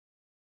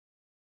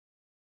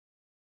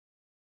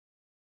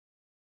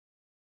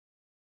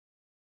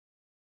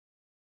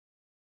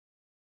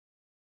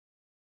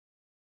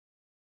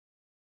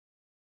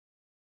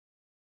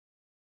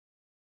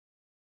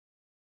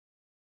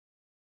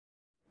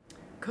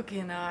Cookie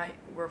and I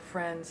were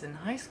friends in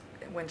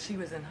when she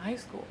was in high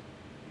school,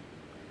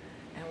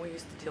 and we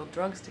used to deal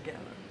drugs together.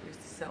 We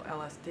used to sell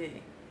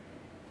LSD,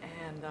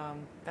 and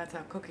that's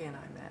how Cookie and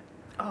I met.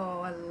 Oh,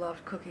 I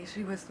loved Cookie.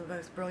 She was the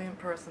most brilliant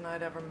person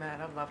I'd ever met.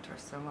 I loved her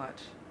so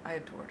much. I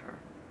adored her.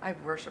 I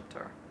worshipped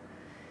her.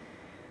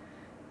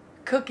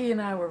 Cookie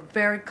and I were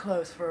very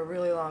close for a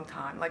really long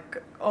time,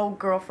 like old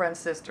girlfriend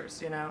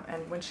sisters, you know.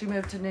 And when she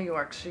moved to New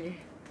York, she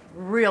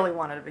really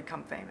wanted to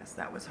become famous.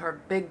 That was her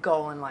big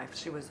goal in life.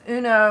 She was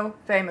uno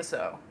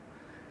famoso.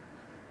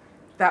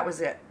 That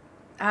was it.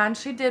 And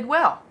she did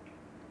well.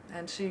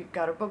 And she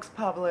got her books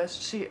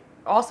published. She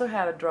also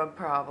had a drug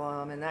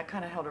problem, and that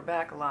kind of held her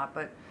back a lot.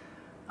 But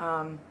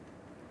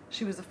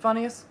she was the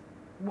funniest.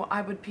 Well,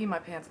 I would pee my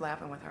pants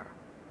laughing with her.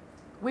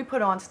 We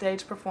put on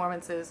stage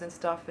performances and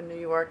stuff in New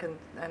York, and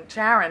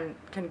Sharon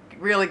can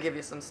really give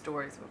you some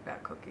stories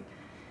about Cookie.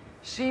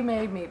 She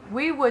made me,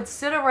 we would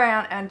sit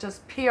around and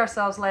just pee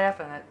ourselves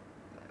laughing at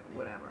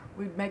whatever.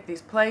 We'd make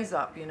these plays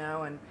up, you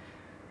know, and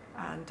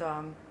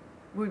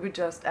we would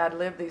just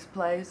ad-lib these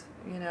plays,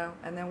 you know,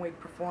 and then we'd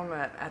perform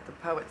at the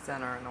Poet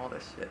Center and all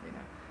this shit, you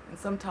know. And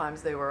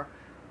sometimes they were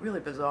really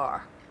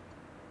bizarre,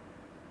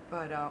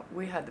 but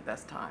we had the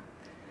best time.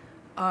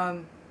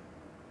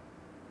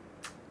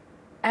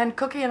 And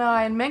Cookie and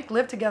I and Mink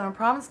lived together in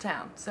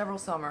Provincetown several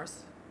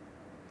summers.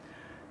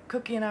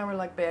 Cookie and I were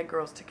like bad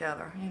girls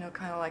together, you know,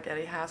 kind of like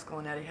Eddie Haskell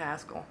and Eddie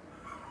Haskell.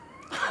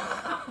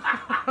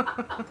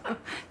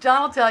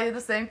 John will tell you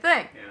the same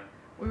thing. Yeah.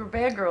 We were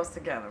bad girls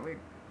together.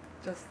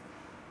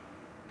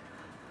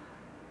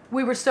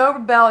 We were so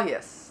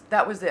rebellious.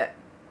 That was it.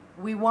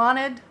 We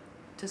wanted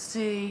to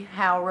see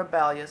how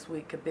rebellious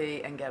we could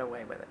be and get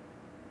away with it.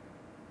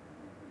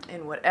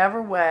 In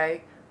whatever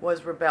way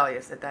was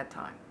rebellious at that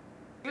time.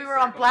 We were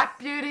on Black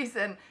Beauties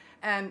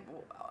and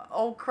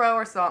Old Crow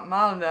or something,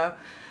 I don't know.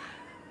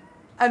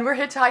 And we're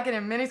hitchhiking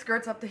in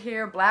miniskirts up to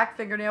here, black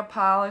fingernail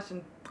polish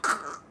and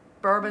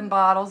bourbon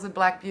bottles and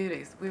Black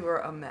Beauties. We were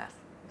a mess.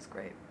 It was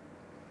great.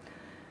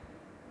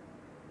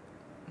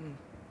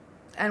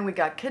 And we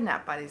got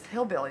kidnapped by these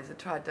hillbillies that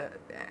tried to,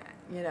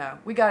 you know,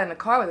 we got in the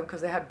car with them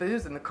because they had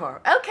booze in the car.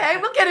 Okay,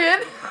 we'll get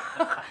in.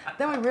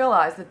 Then we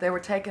realized that they were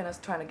taking us,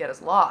 trying to get us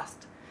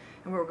lost.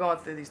 And we were going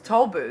through these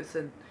toll booths,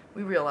 and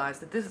we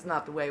realized that this is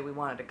not the way we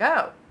wanted to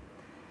go.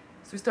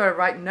 So we started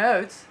writing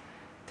notes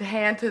to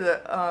hand to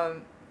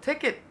the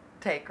ticket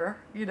taker,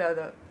 you know,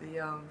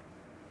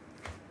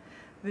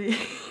 the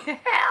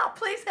help,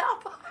 please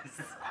help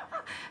us,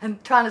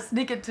 and trying to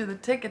sneak it to the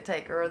ticket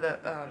taker or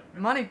the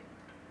money,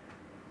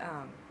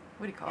 what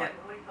do you call it? Yeah,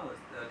 what do you call it?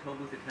 Toll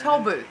booth attendant? Toll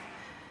booth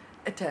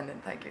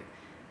attendant, thank you.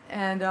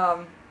 And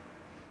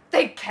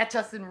they'd catch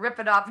us and rip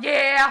it off,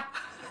 yeah,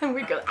 and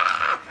we'd go,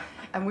 ah!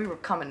 And we were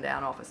coming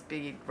down off of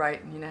speed,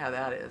 right? And you know how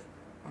that is.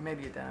 Or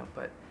maybe you don't,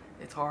 but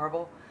it's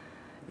horrible.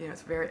 You know,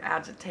 it's very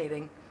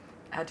agitative.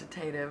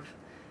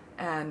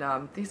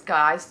 And these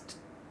guys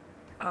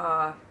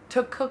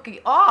took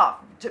Cookie off.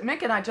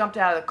 Mick and I jumped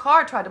out of the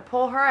car, tried to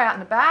pull her out in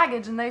the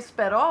baggage, and they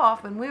sped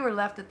off, and we were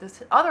left at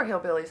this other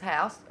hillbilly's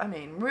house. I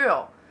mean,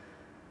 real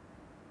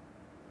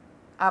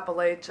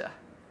Appalachia.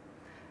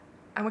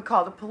 And we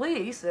called the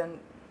police, and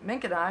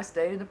Mink and I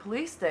stayed in the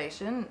police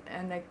station,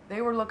 and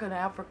they were looking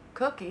out for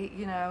Cookie,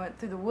 you know,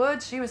 through the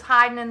woods. She was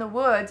hiding in the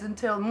woods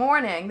until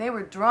morning. They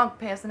were drunk,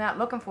 passing out,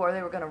 looking for her.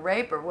 They were going to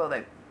rape her. Well,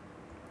 they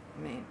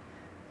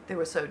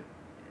were so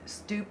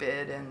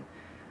stupid and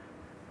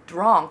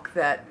drunk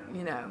that,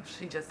 you know,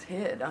 she just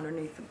hid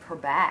underneath her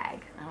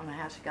bag. I don't know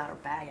how she got her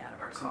bag out of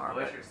her car.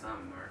 Or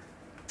something.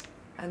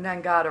 And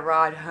then got a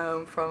ride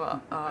home from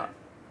a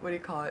what do you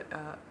call it,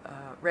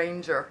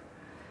 ranger.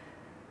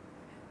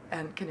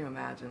 And can you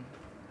imagine?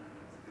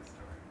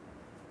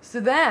 So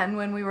then,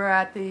 when we were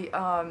at the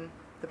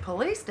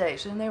police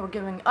station, they were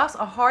giving us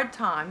a hard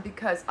time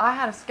because I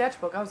had a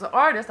sketchbook. I was an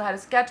artist. I had a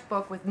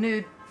sketchbook with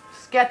nude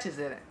sketches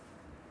in it.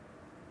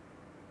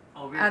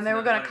 Oh, really? And they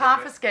were going to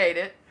confiscate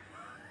it.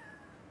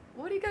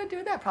 What are you going to do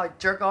with that? Probably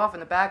jerk off in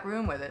the back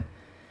room with it.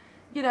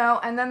 You know,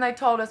 and then they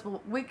told us,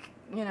 well, we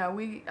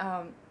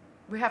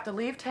have to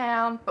leave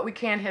town, but we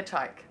can't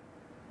hitchhike.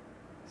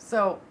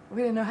 So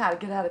we didn't know how to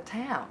get out of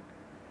town.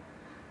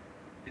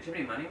 Did you have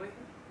any money with you?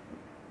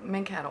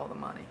 Mink had all the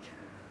money.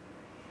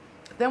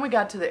 Then we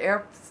got to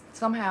the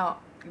somehow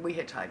we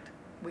hitchhiked.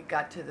 We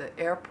got to the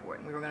airport,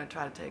 and we were going to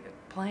try to take a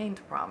plane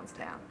to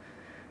Provincetown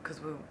because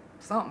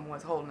something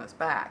was holding us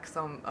back.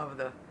 Some of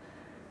the,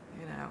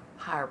 you know,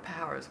 higher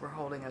powers were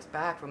holding us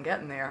back from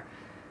getting there.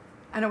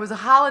 And it was a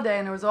holiday,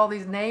 and there was all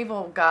these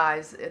naval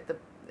guys at the,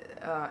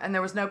 and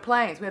there was no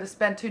planes. We had to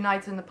spend 2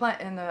 nights in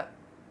the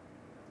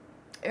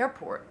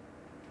airport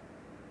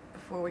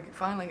before we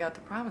finally got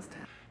to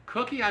Provincetown.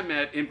 Cookie I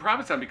met in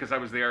Provincetown because I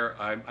was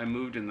there. I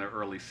moved in the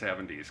early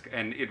 70s,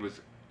 and it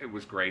was it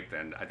was great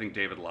then. I think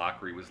David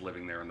Lochary was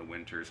living there in the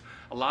winters.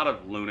 A lot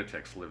of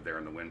lunatics lived there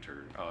in the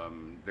winter.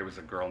 There was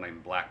a girl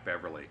named Black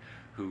Beverly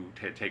who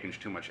had taken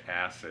too much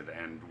acid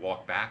and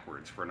walked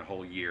backwards for a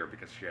whole year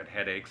because she had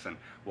headaches, and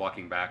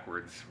walking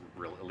backwards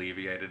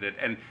alleviated it.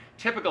 And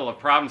typical of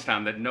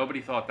Provincetown, that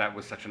nobody thought that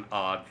was such an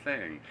odd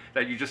thing,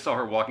 that you just saw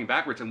her walking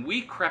backwards. And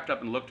we crept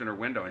up and looked in her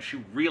window, and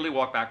she really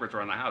walked backwards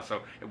around the house,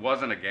 so it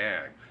wasn't a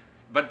gag.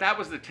 But that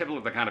was the typical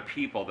of the kind of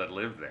people that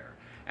lived there.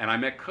 And I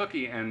met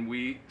Cookie, and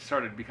we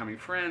started becoming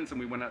friends, and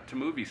we went out to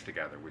movies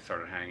together. We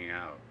started hanging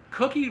out.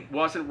 Cookie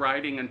wasn't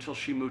writing until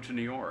she moved to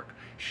New York.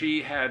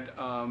 She had,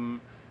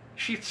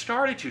 she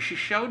started to. She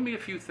showed me a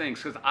few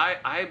things, because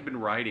I've been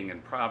writing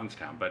in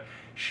Provincetown, but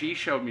she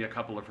showed me a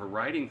couple of her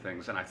writing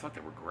things, and I thought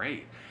they were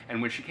great.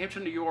 And when she came to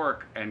New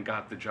York and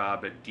got the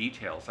job at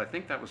Details, I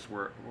think that was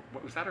where,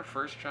 was that her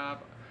first job?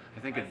 I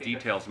think at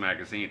Details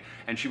magazine,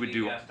 and she would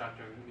do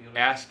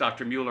Ask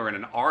Dr. Mueller in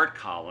an art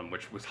column,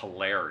 which was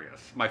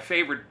hilarious. My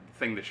favorite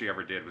thing that she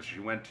ever did was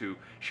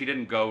she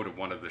didn't go to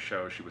one of the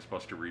shows she was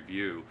supposed to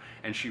review,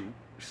 and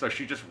so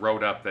she just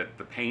wrote up that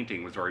the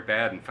painting was very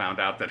bad and found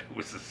out that it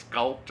was a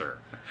sculptor.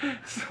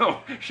 So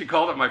she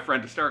called up my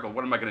friend hysterical,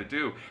 what am I going to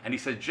do? And he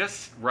said,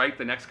 just write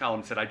the next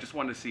column, said, I just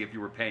wanted to see if you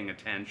were paying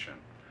attention,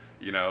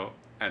 you know,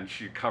 and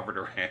she covered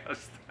her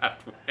ass that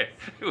way.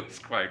 It was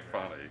quite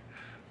funny.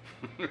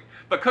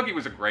 But Cookie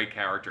was a great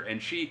character,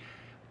 and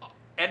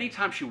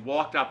anytime she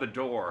walked out the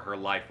door, her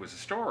life was a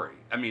story.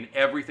 I mean,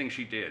 everything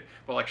she did.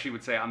 But like she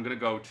would say, I'm going to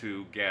go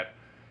to get,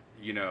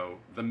 you know,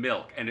 the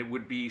milk, and it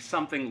would be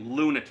something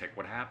lunatic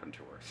would happen to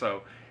her.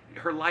 So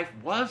her life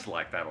was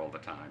like that all the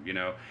time, you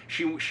know.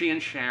 She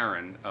and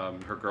Sharon,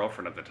 her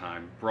girlfriend at the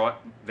time,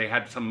 they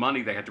had some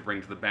money they had to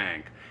bring to the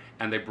bank,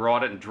 and they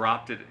brought it and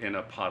dropped it in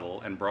a puddle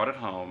and brought it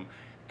home,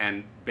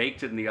 and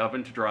baked it in the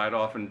oven to dry it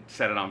off and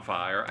set it on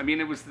fire. I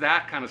mean, it was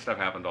that kind of stuff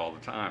happened all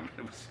the time.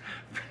 It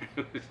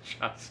was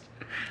just,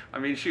 I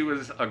mean, she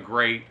was a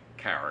great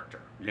character,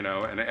 you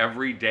know, and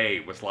every day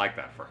was like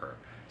that for her.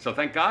 So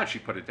thank God she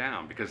put it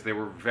down, because they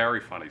were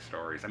very funny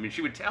stories. I mean,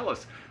 she would tell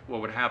us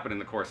what would happen in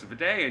the course of a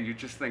day, and you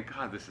just think,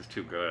 God, this is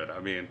too good. I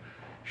mean,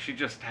 she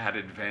just had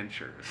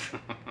adventures.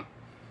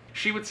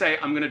 She would say,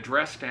 I'm going to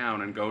dress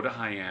down and go to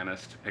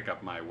Hyannis to pick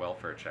up my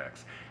welfare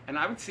checks. And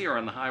I would see her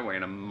on the highway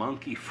in a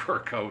monkey fur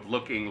coat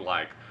looking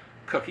like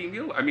Cookie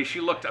Mueller. I mean,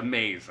 she looked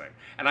amazing.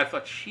 And I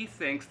thought, she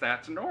thinks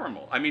that's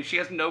normal. I mean, she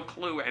has no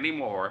clue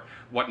anymore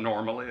what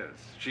normal is.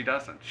 She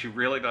doesn't. She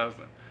really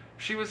doesn't.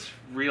 She was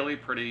really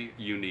pretty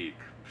unique.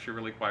 She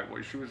really quite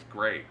was. She was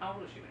great. How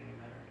old was she when you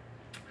met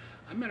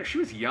her? I met her, she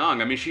was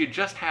young. I mean, she had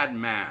just had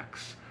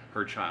Max,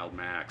 her child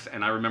Max.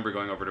 And I remember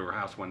going over to her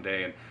house one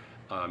day, and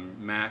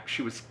Max,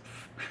 she was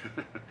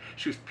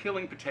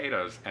peeling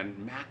potatoes, and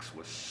Max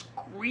was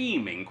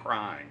screaming,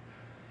 crying.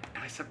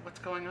 And I said, what's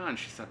going on?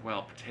 She said,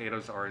 well,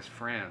 potatoes are his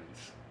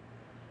friends.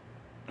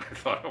 I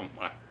thought, oh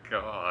my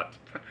God.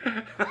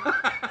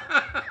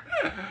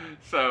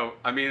 So,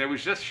 I mean, it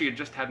was just, she had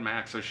just had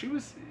Max, so she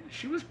was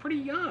pretty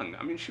young.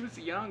 I mean, she was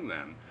young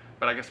then,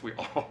 but I guess we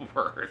all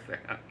were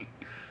then.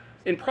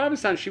 In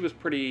Provincetown, she was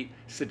pretty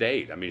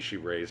sedate. I mean, she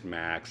raised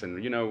Max,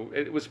 and, you know,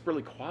 it was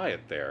really quiet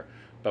there.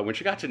 But when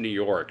she got to New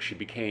York, she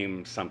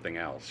became something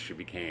else.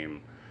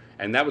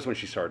 And that was when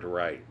she started to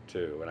write,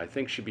 too. And I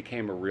think she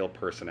became a real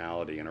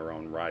personality in her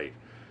own right.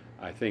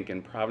 I think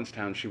in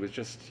Provincetown, she was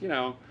just, you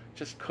know,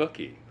 just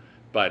Cookie.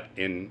 But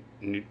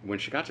when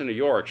she got to New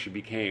York, she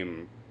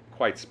became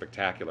quite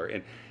spectacular.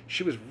 And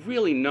she was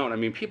really known. I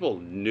mean, people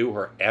knew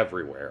her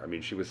everywhere. I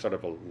mean, she was sort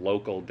of a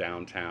local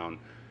downtown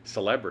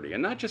celebrity.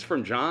 And not just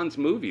from John's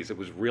movies. It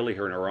was really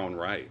her in her own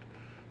right,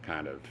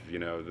 kind of, you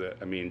know.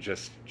 I mean,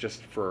 just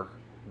for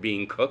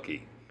being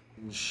Cookie.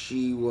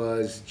 She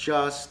was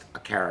just a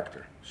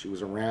character. She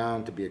was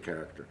around to be a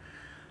character.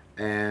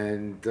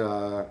 And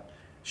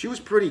she was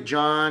pretty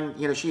John,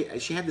 you know,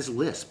 she had this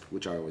lisp,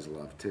 which I always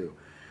loved too.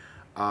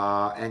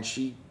 And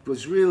she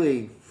was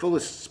really full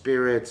of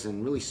spirits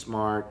and really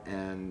smart,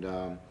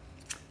 and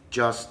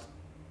just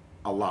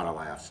a lot of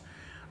laughs.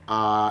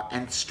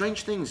 And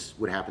strange things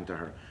would happen to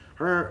her.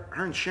 Her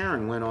and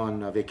Sharon went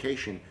on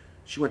vacation.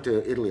 She went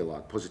to Italy a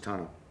lot,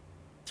 Positano.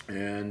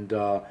 And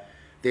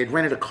they had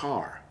rented a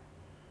car.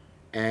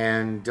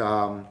 And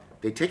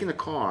they'd taken the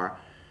car,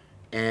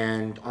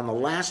 and on the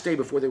last day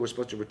before they were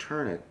supposed to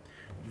return it,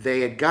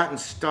 they had gotten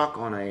stuck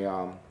on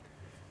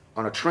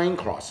a train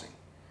crossing,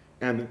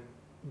 and the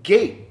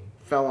gate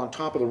fell on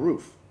top of the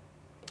roof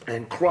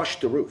and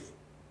crushed the roof.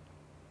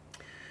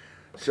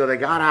 So they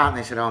got out and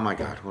they said, oh my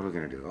God, what are we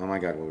going to do? Oh my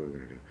God, what are we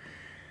going to do?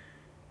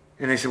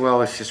 And they said, well,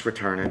 let's just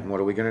return it, and what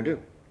are we going to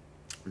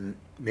do?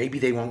 Maybe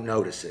they won't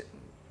notice it.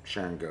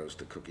 Sharon goes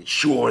to Cookie,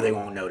 sure they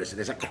won't notice it.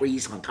 There's a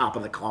crease on top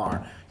of the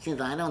car. She says,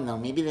 I don't know,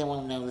 maybe they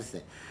won't notice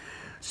it.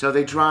 So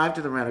they drive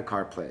to the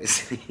rent-a-car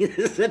place.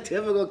 It's a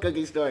typical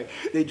Cookie story.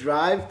 They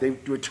drive, they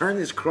return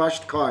this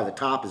crushed car, the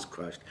top is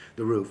crushed,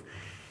 the roof,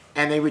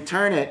 and they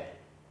return it,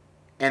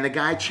 and the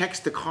guy checks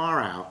the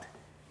car out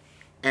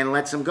and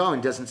lets him go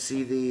and doesn't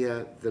see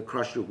the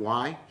crushed roof.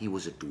 Why? He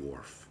was a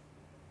dwarf.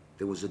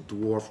 There was a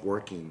dwarf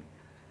working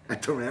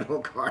at the rental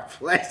car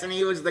place, and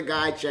he was the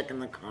guy checking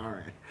the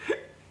car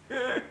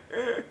in.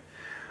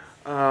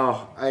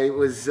 Oh, it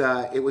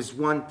was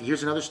one.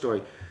 Here's another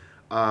story.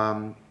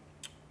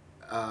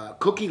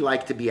 Cookie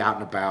liked to be out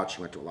and about.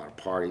 She went to a lot of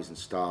parties and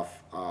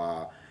stuff.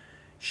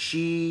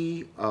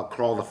 She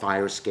crawled the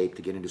fire escape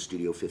to get into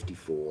Studio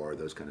 54,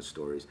 those kind of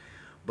stories.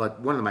 But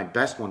one of my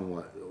best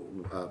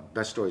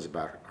stories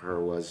about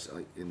her was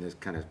in this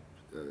kind of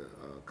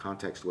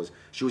context was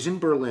she was in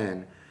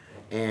Berlin,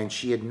 and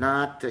she didn't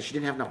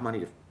have enough money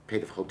to pay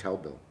the hotel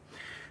bill.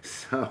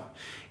 So,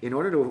 in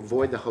order to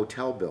avoid the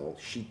hotel bill,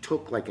 she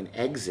took like an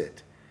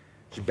exit.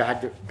 She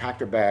packed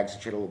her bags.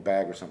 She had a little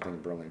bag or something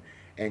in Berlin,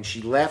 and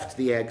she left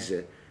the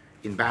exit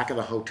in back of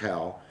the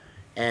hotel.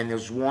 And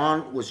there's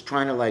one was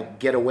trying to like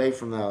get away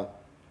from the,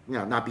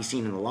 not be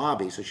seen in the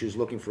lobby. So she was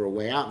looking for a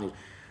way out, and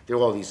there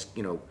were all these,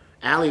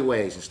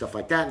 alleyways and stuff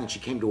like that. And then she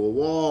came to a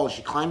wall.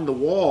 She climbed the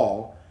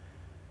wall.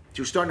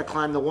 She was starting to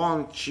climb the wall,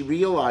 and she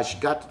realized she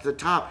got to the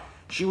top.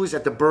 She was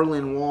at the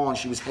Berlin Wall, and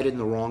she was headed in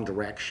the wrong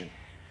direction.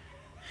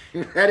 She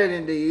was headed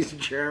into East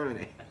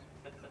Germany.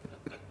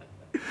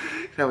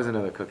 That was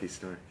another Cookie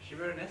story. She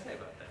wrote an essay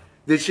about that.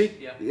 Did she?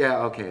 Yeah. Yeah,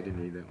 okay, I didn't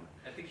read that one.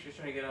 I think she was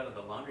trying to get out of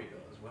the laundry bill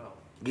as well.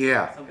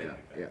 Yeah, Something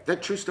like that. yeah.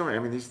 That true story. I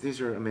mean,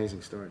 these are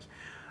amazing stories.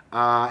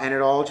 And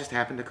it all just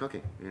happened to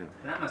Cookie, And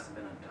that must have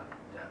been a tough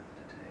death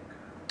to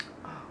take.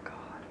 Oh,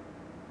 God.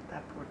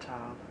 That poor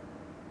child.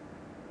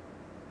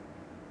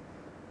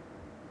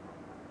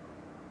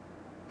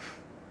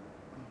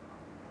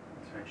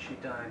 That's right. She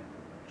died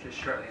just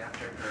shortly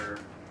after her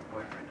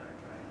boyfriend died,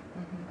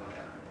 right? Mm-hmm. Oh,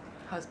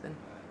 yeah. Husband.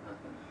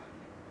 Husband.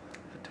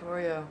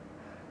 Vittorio.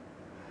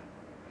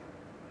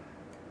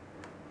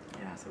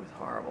 Yes, it was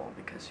horrible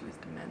because she was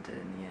demented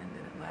in the end,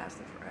 and it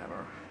lasted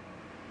forever.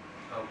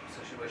 Oh,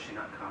 so was she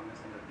not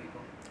cognizant of people?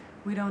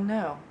 We don't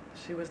know.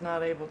 She was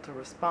not able to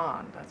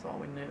respond. That's all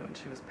we knew. And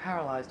she was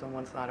paralyzed on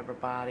one side of her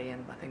body,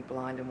 and I think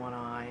blind in one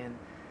eye. And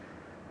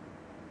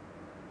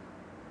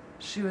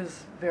she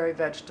was very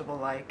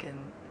vegetable-like, and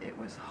it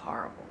was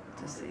horrible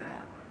to see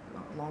that.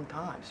 A long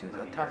time. She was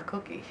a tough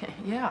cookie.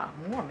 Yeah,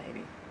 more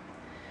maybe.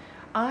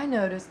 I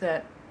noticed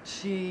that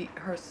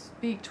her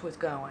speech was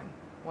going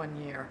 1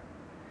 year.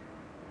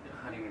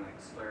 How do you mean, like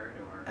slurred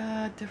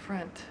or?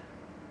 Different.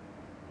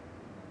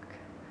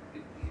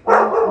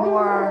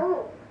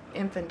 More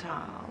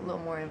infantile, a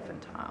little more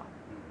infantile.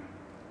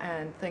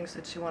 And things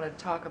that she wanted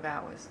to talk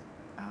about was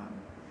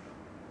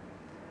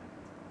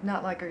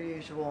not like her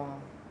usual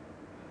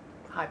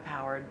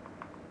high-powered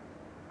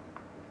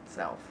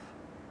self.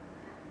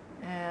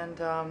 And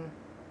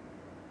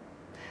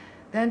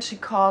then she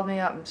called me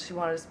up and she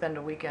wanted to spend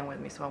a weekend with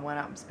me, so I went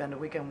out and spent a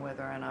weekend with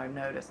her, and I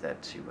noticed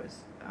that she was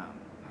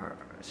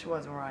she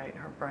wasn't right.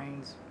 Her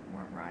brains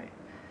weren't right.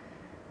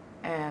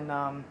 And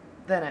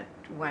then it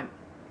went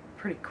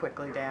pretty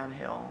quickly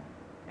downhill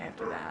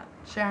after that.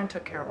 Sharon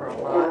took care of her a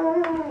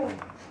lot.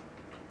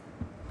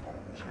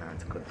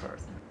 Sharon's a good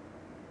person.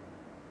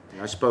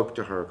 I spoke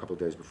to her a couple of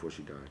days before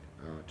she died.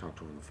 Talked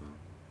to her on the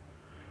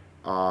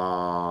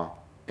phone.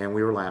 And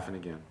we were laughing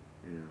again.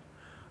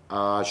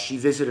 She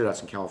visited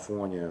us in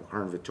California,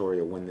 her and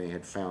Vittoria, when they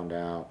had found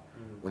out,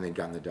 when they'd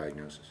gotten the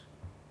diagnosis.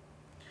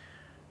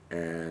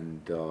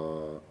 And,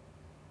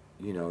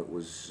 it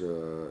was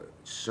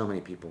so many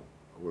people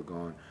were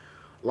gone.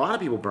 A lot of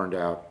people burned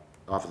out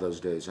off of those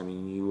days. I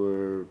mean,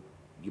 you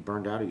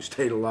burned out or you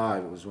stayed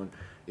alive.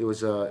 It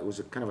was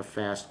a kind of a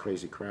fast,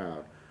 crazy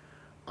crowd.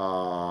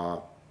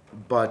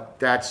 But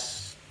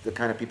that's the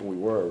kind of people we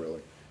were,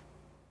 really.